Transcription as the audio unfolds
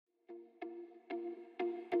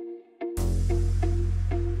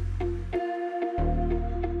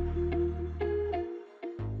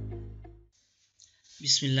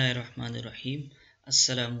Bismillahirrahmanirrahim.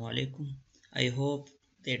 Assalamu alaikum. I hope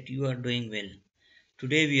that you are doing well.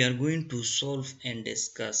 Today we are going to solve and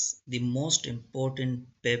discuss the most important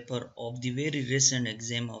paper of the very recent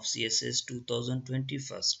exam of CSS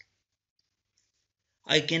 2021.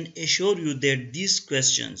 I can assure you that these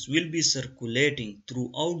questions will be circulating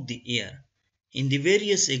throughout the year in the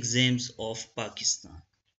various exams of Pakistan.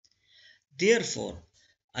 Therefore,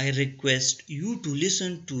 I request you to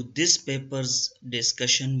listen to this paper's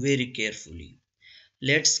discussion very carefully.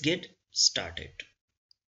 Let's get started.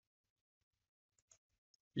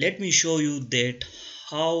 Let me show you that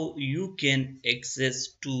how you can access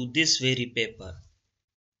to this very paper.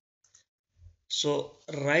 So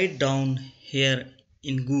write down here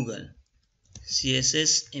in Google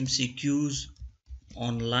CSS MCQs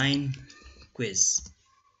online quiz.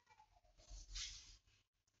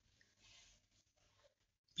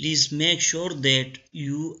 Please make sure that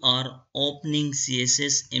you are opening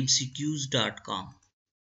CSSMCQs.com.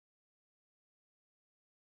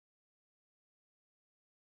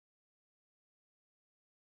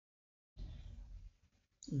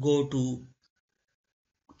 Go to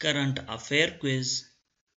Current Affair quiz.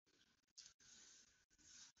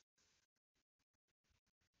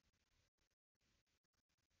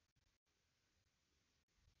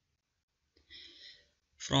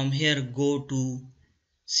 From here go to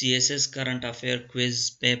CSS Current Affair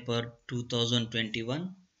quiz paper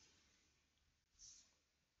 2021.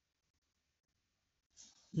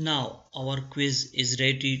 Now our quiz is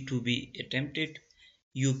ready to be attempted.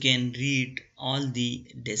 You can read all the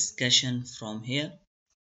discussion from here.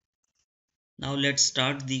 Now let's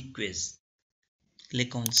start the quiz.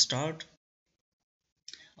 Click on start.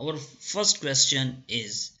 Our first question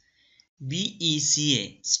is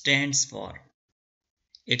BECA stands for.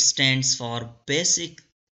 It stands for Basic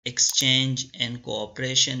Exchange and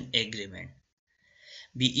Cooperation Agreement.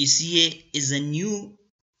 BECA is a new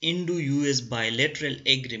Indo-US bilateral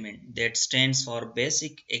agreement that stands for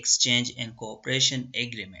Basic Exchange and Cooperation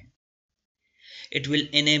Agreement. It will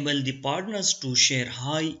enable the partners to share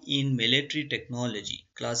high-end military technology,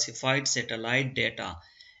 classified satellite data,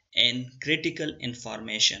 and critical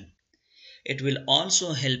information. It will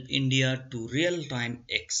also help India to real-time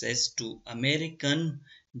access to American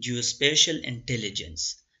geospatial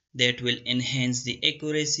intelligence that will enhance the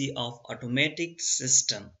accuracy of automatic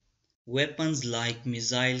systems, weapons like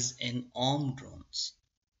missiles and armed drones.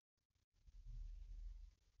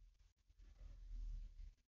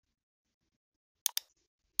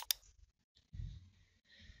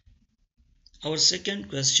 Our second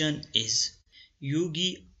question is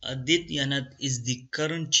Yogi Adityanath is the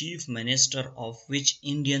current Chief Minister of which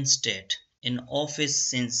Indian state in office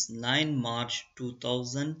since 9 March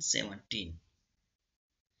 2017?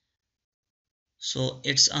 So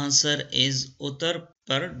its answer is Uttar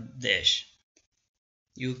Pradesh.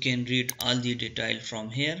 You can read all the detail from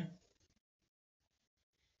here.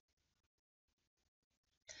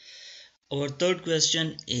 Our third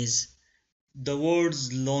question is the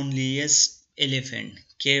world's loneliest elephant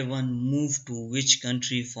K1 moved to which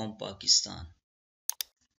country from Pakistan?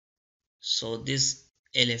 So this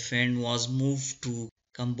elephant was moved to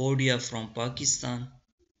Cambodia from Pakistan.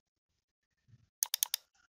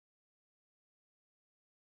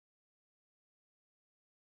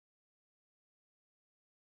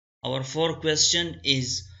 Our fourth question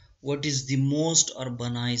is what is the most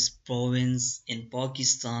urbanized province in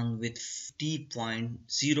Pakistan with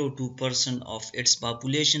 50.02% of its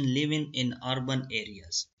population living in urban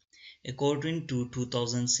areas according to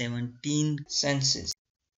 2017 census?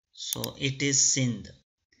 So it is Sindh.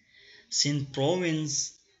 Sindh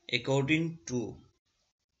province according to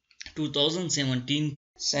 2017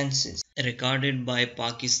 census recorded by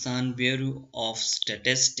Pakistan Bureau of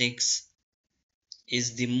Statistics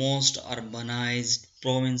is the most urbanized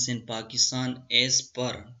province in Pakistan as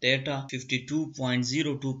per data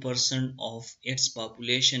 52.02% of its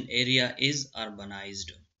population area is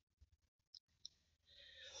urbanized.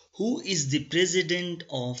 Who is the president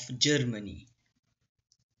of Germany?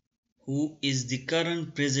 Who is the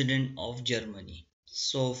current president of Germany?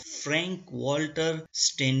 So Frank-Walter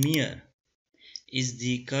Steinmeier is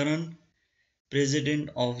the current president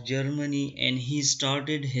of Germany and he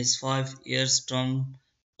started his 5-year term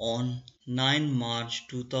on 9 March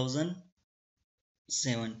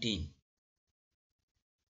 2017.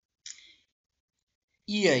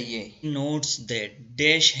 EIA notes that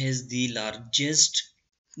Daesh has the largest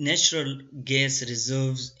natural gas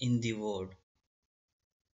reserves in the world.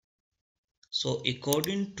 So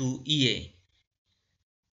according to EA,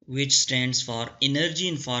 which stands for Energy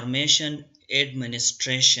Information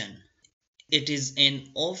Administration, It is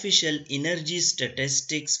an official energy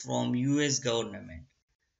statistics from US government.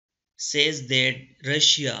 Says that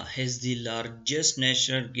Russia has the largest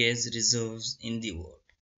natural gas reserves in the world.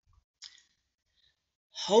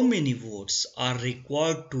 How many votes are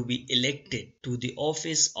required to be elected to the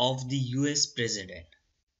office of the US President?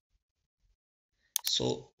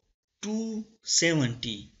 So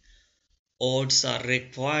 270 votes are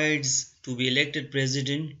required to be elected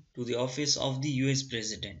President to the office of the US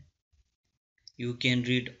President. You can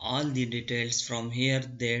read all the details from here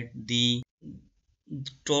that the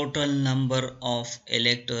total number of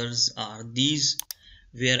electors are these,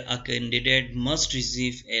 where a candidate must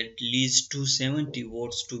receive at least 270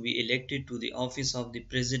 votes to be elected to the office of the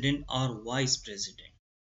president or vice president.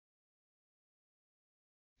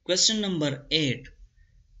 Question number 8.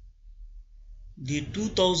 The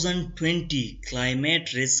 2020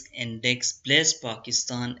 Climate Risk Index placed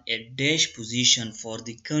Pakistan at dash position for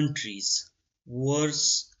the country's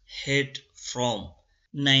worst hit from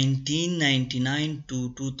 1999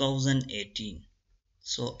 to 2018.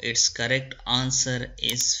 So its correct answer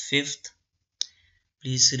is fifth.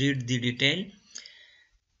 Please read the detail.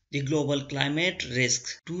 The Global Climate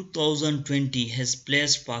Risk 2020 has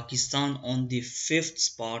placed Pakistan on the fifth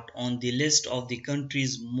spot on the list of the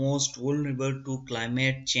countries most vulnerable to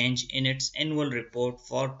climate change in its annual report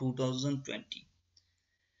for 2020,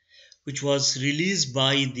 which was released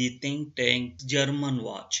by the think tank German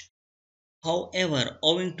Watch. However,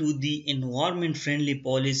 owing to the environment-friendly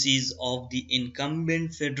policies of the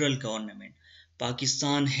incumbent federal government,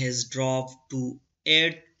 Pakistan has dropped to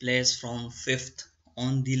 8th place from 5th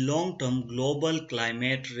on the long-term Global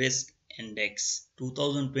Climate Risk Index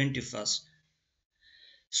 2021.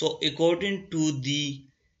 So according to the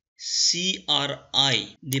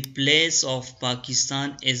CRI, the place of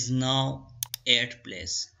Pakistan is now 8th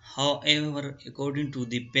place. However, according to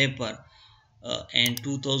the paper, and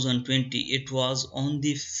 2020 it was on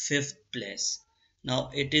the 5th place.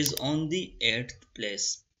 Now it is on the 8th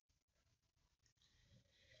place.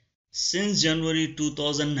 Since January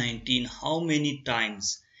 2019, how many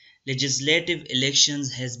times legislative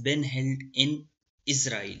elections has been held in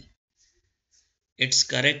Israel? Its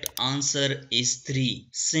correct answer is 3.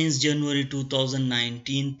 Since January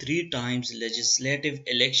 2019, 3 times legislative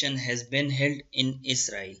election has been held in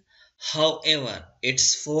Israel. However,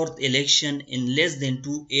 its fourth election in less than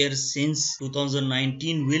 2 years since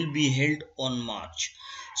 2019 will be held on March.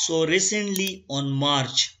 So recently on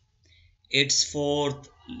March, its fourth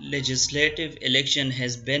legislative election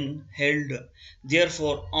has been held.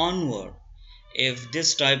 Therefore, onward, if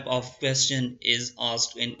this type of question is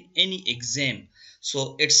asked in any exam,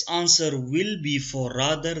 so its answer will be 4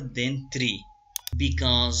 rather than 3,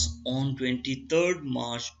 because on 23rd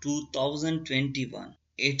March 2021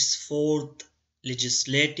 its fourth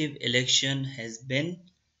legislative election has been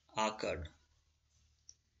occurred.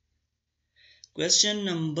 Question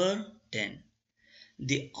number 10.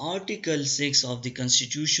 The Article 6 of the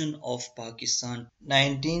Constitution of Pakistan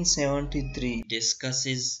 1973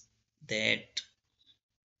 discusses that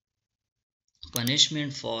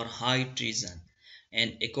punishment for high treason,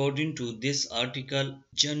 and according to this article,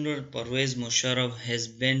 General Pervez Musharraf has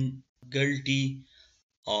been guilty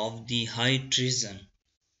of the high treason.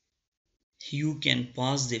 You can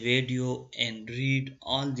pause the video and read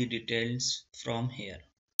all the details from here.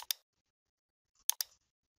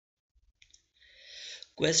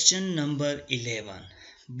 Question number 11.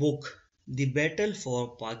 Book The Battle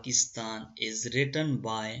for Pakistan is written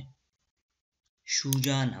by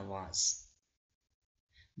Shuja Nawaz.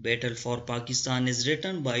 Battle for Pakistan is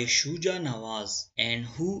written by Shuja Nawaz. And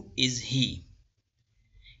who is he?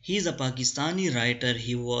 He is a Pakistani writer.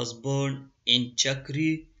 He was born in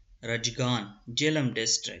Chakri Rajgan, Jhelum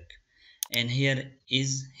district. And here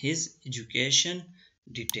is his education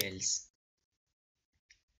details.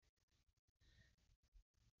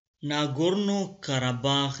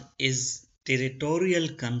 Nagorno-Karabakh is territorial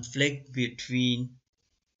conflict between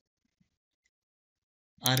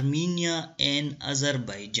Armenia and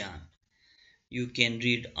Azerbaijan. You can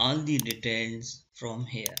read all the details from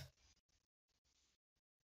here.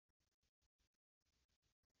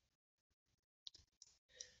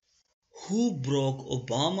 Who broke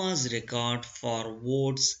Obama's record for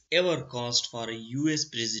votes ever cast for a US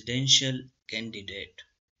presidential candidate?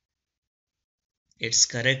 Its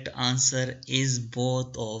correct answer is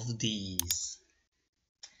both of these.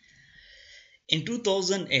 In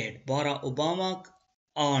 2008, Barack Obama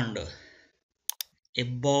earned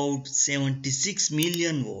about 76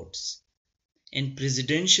 million votes in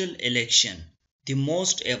presidential election. the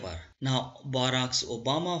most ever. Now, Barack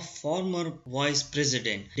Obama, former Vice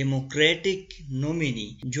President, Democratic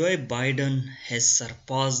nominee Joe Biden has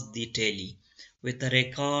surpassed the tally with a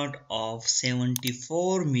record of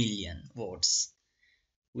 74 million votes,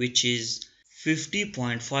 which is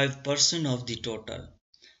 50.5% of the total.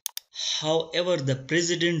 However, the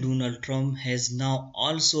President Donald Trump has now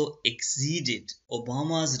also exceeded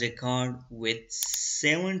Obama's record with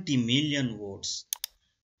 70 million votes,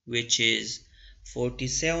 which is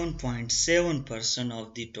 47.7%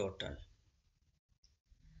 of the total.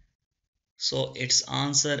 So its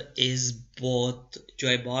answer is both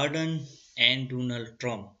Joe Biden and Donald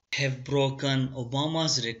Trump have broken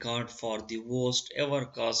Obama's record for the votes ever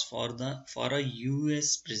cast for a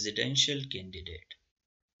US presidential candidate.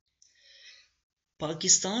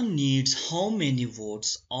 Pakistan needs how many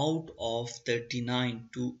votes out of 39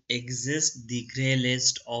 to exist the grey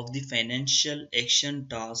list of the Financial Action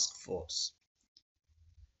Task Force?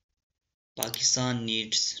 Pakistan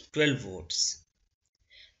needs 12 votes.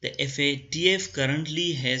 The FATF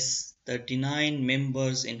currently has 39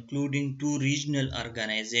 members, including two regional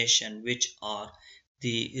organizations, which are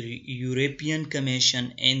the European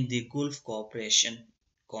Commission and the Gulf Cooperation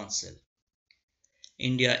Council.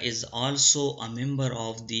 India is also a member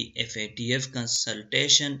of the FATF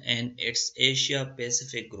consultation and its Asia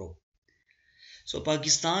Pacific group. So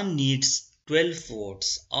Pakistan needs 12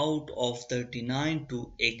 votes out of 39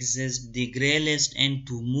 to exit the grey list and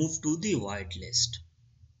to move to the white list.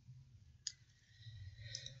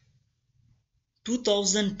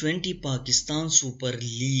 2020 Pakistan Super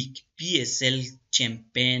League PSL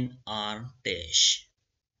champion are dash.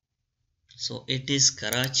 So it is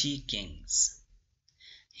Karachi Kings.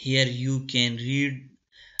 Here you can read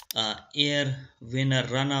year winner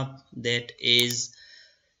run-up, that is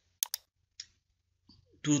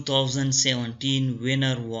 2017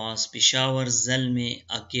 winner was Peshawar Zalmi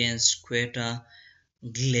against Quetta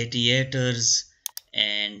Gladiators,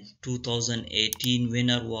 and 2018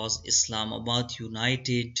 winner was Islamabad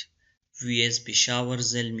United vs Peshawar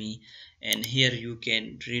Zalmi. And here you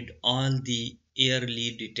can read all the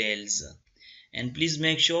yearly details. And please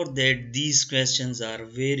make sure that these questions are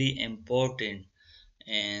very important,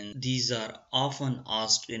 and these are often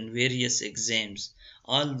asked in various exams.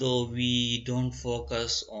 Although we don't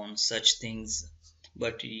focus on such things,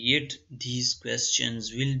 but yet these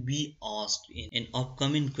questions will be asked in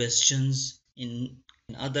upcoming questions in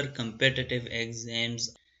other competitive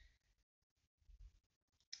exams.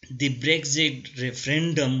 The Brexit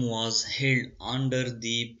referendum was held under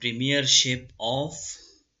the premiership of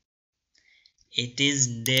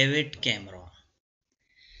David Cameron.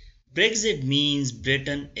 Brexit means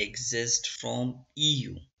Britain exits from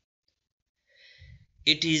EU.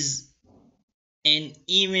 It is an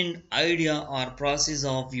event, idea or process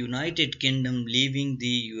of United Kingdom leaving the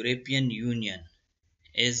European Union,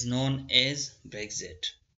 is known as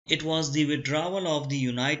Brexit. It was the withdrawal of the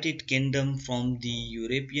United Kingdom from the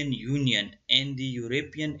European Union and the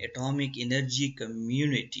European Atomic Energy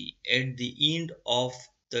Community at the end of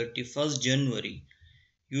 31st January.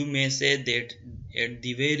 You may say that at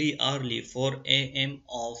the very early 4 a.m.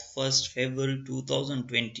 of 1st February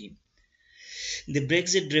 2020. The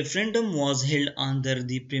Brexit referendum was held under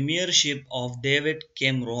the premiership of David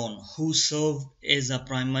Cameron, who served as a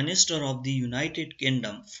Prime Minister of the United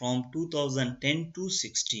Kingdom from 2010 to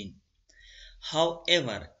 16.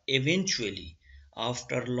 However, eventually,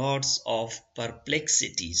 after lots of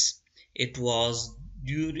perplexities, it was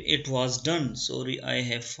done. Sorry, I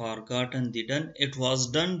have forgotten the done. It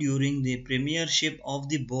was done during the premiership of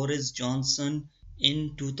the Boris Johnson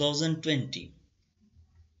in 2020.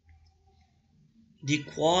 The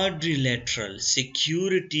Quadrilateral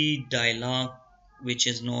Security Dialogue, which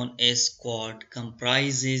is known as Quad,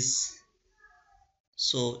 comprises,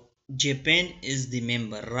 so Japan is the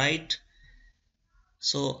member, right?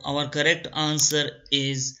 So our correct answer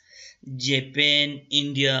is Japan,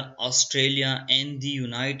 India, Australia and the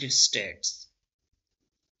United States.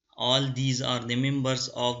 All these are the members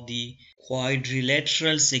of the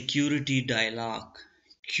Quadrilateral Security Dialogue,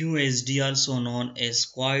 QSD, also known as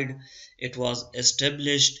Quad. It was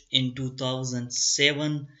established in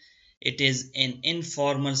 2007. It is an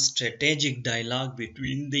informal strategic dialogue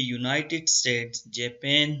between the United States,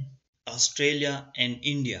 Japan, Australia and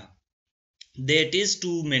India that is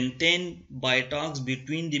to maintain by talks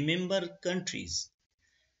between the member countries.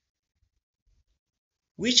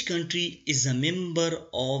 Which country is a member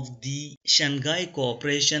of the Shanghai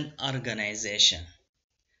Cooperation Organization?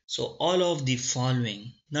 So all of the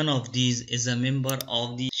following, none of these is a member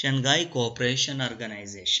of the Shanghai Cooperation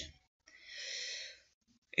Organization.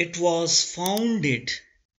 It was founded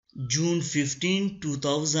June 15,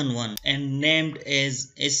 2001 and named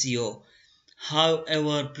as SEO.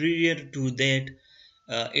 However, prior to that,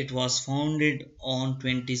 it was founded on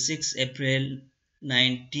 26 April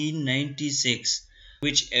 1996,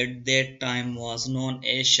 which at that time was known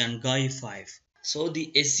as Shanghai 5. So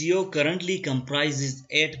the SEO currently comprises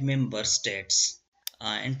 8 member states.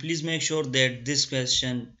 And please make sure that this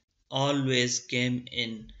question always came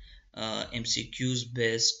in MCQs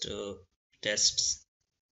based tests.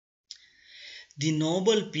 The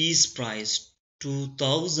Nobel Peace Prize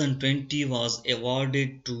 2020 was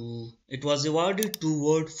awarded to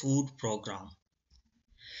World Food Program.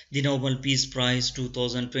 The Nobel Peace Prize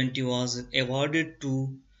 2020 was awarded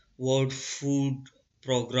to World Food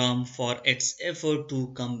Program for its effort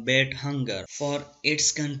to combat hunger, for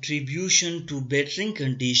its contribution to bettering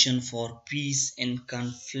conditions for peace in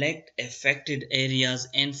conflict affected areas,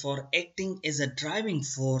 and for acting as a driving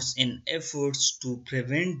force in efforts to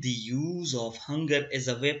prevent the use of hunger as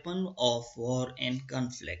a weapon of war and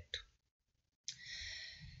conflict.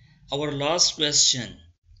 Our last question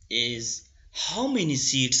is, how many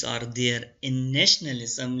seats are there in National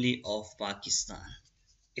Assembly of Pakistan?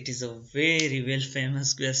 It is a very well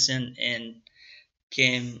famous question and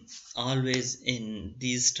came always in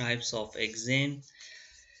these types of exam.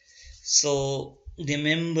 So the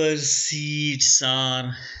member seats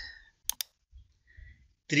are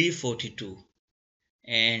 342,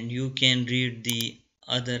 and you can read the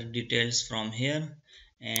other details from here.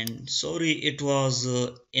 And sorry, it was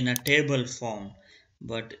in a table form,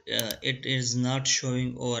 but it is not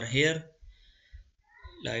showing over here.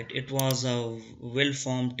 Like it was a well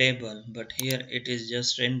formed table, but here it is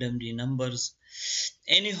just randomly numbers.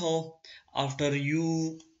 Anyhow, after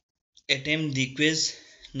you attempt the quiz,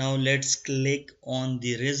 now let's click on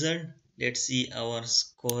the result. Let's see our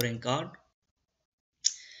scoring card.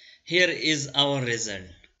 Here is our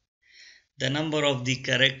result. The number of the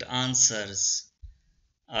correct answers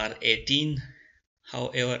are 18.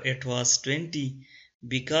 However, it was 20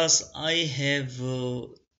 because I have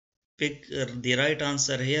picked the right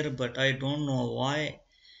answer here, but I don't know why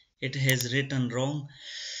it has written wrong.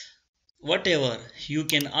 Whatever, you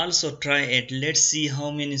can also try it. Let's see how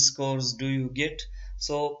many scores do you get.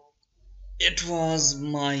 So it was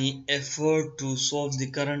my effort to solve the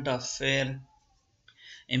current affair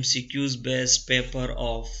MCQs based paper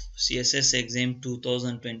of CSS exam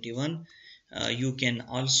 2021. You can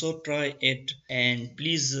also try it, and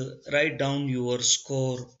please write down your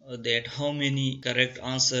score, that how many correct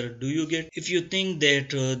answer do you get. If you think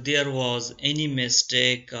that there was any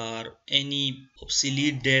mistake or any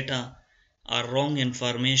obsolete data or wrong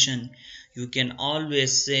information, you can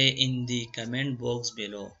always say in the comment box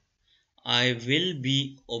below. I will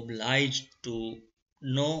be obliged to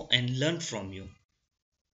know and learn from you.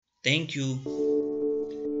 Thank you.